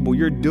uncomfortable,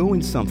 you're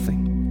doing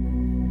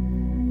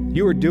something.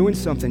 You are doing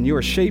something. You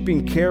are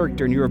shaping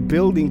character, and you are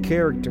building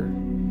character.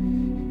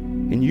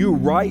 And you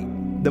write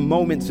the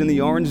moments in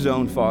the orange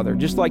zone, Father,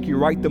 just like you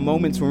write the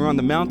moments when we're on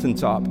the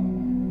mountaintop.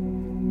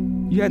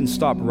 You hadn't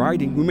stopped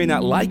writing. We may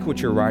not like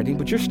what you're writing,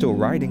 but you're still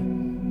writing.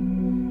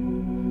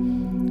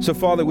 So,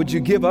 Father, would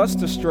you give us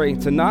the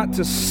strength to not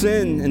to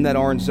sin in that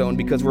orange zone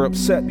because we're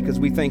upset because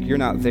we think you're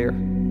not there?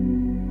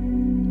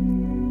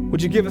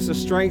 Would you give us the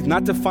strength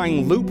not to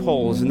find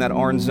loopholes in that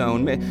orange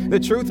zone? The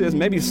truth is,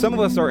 maybe some of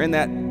us are in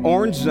that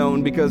orange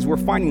zone because we're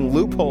finding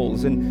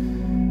loopholes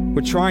and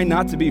we're trying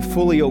not to be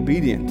fully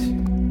obedient.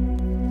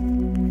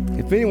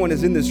 If anyone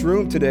is in this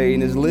room today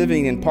and is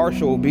living in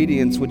partial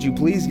obedience, would you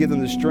please give them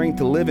the strength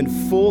to live in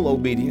full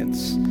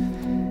obedience?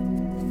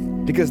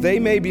 Because they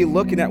may be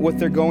looking at what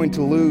they're going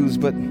to lose,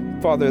 but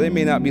Father, they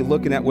may not be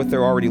looking at what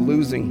they're already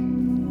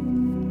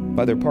losing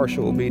by their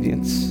partial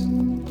obedience.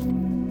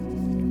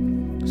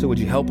 So would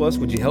you help us?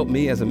 Would you help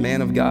me as a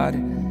man of God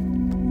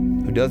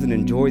who doesn't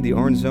enjoy the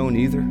orange zone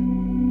either?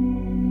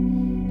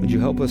 Would you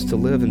help us to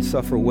live and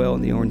suffer well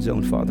in the orange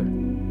zone, Father?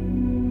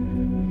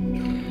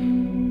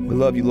 We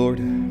love you, Lord.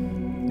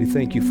 We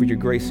thank you for your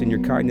grace and your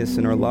kindness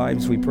in our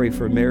lives. We pray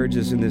for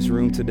marriages in this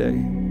room today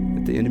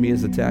that the enemy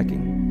is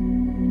attacking.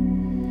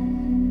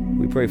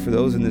 We pray for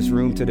those in this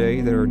room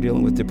today that are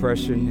dealing with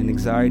depression and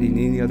anxiety and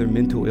any other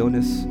mental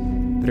illness,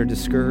 that are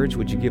discouraged.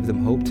 Would you give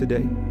them hope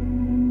today?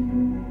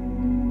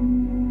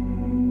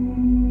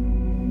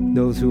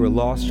 Those who are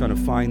lost trying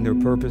to find their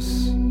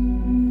purpose,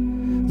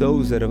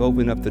 those that have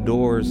opened up the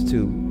doors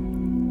to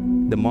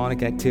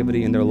demonic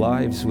activity in their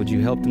lives, would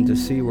you help them to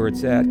see where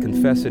it's at,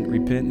 confess it,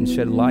 repent, and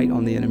shed light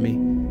on the enemy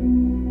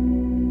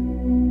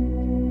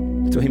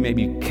so he may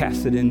be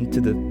casted into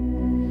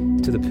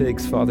the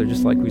pigs, Father,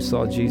 just like we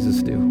saw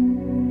Jesus do.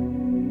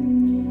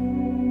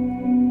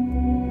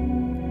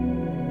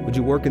 Would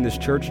you work in this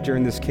church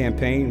during this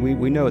campaign?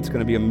 We know it's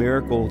going to be a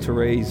miracle to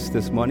raise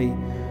this money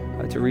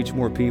to reach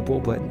more people,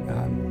 but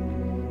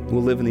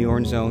we'll live in the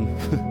orange zone.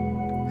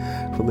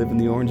 We'll live in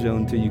the orange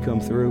zone until you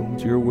come through.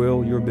 It's your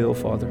will, your bill,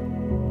 Father.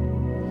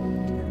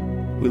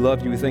 We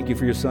love you. We thank you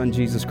for your Son,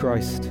 Jesus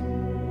Christ.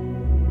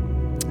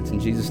 It's in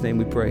Jesus' name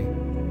we pray.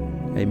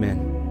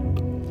 Amen.